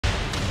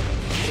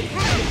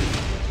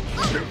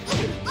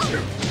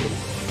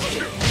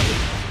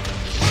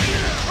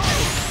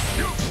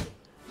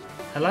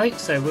Hello,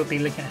 so we'll be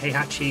looking at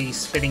Heihachi's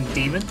Spinning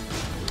Demon.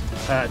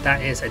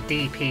 That is a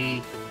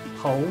DP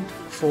hold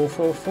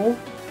 444.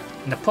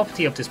 And the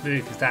property of this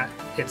move is that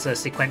it's a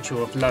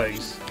sequential of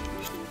lows.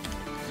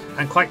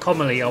 And quite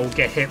commonly I will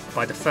get hit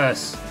by the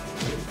first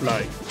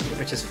blow,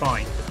 which is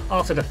fine.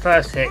 After the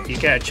first hit you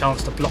get a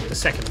chance to block the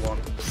second one.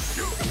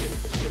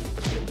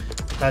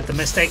 The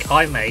mistake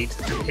I made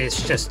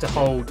is just to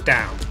hold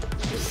down.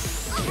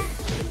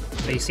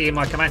 So you see in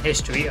my command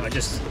history I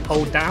just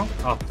hold down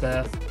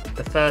after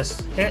the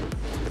first hit,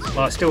 but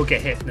I still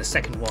get hit in the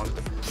second one.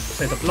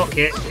 So to block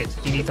it,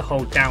 you need to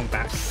hold down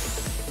back.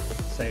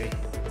 So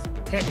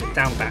hit,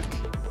 down back.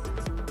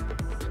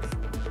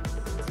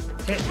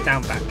 Hit,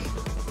 down back.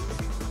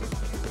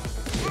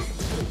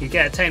 You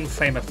get a 10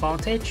 frame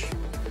advantage.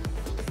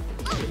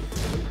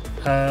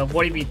 What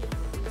do you mean?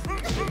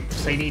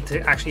 So you need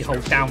to actually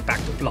hold down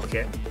back to block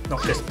it,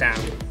 not just down.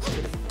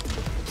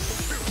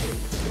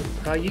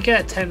 You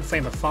get a 10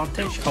 frame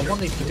advantage. I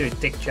wonder if you do a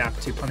dick jab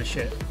to punish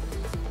it.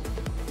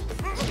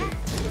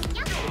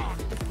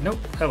 Nope,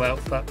 oh well,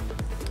 but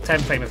 10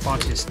 frame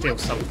advantage is still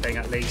something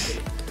at least.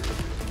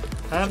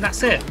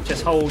 That's it.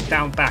 Just hold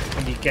down back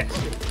when you get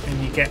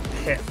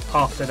hit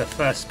after the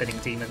first spinning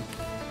demon.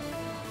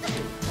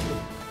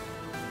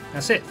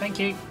 That's it, thank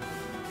you.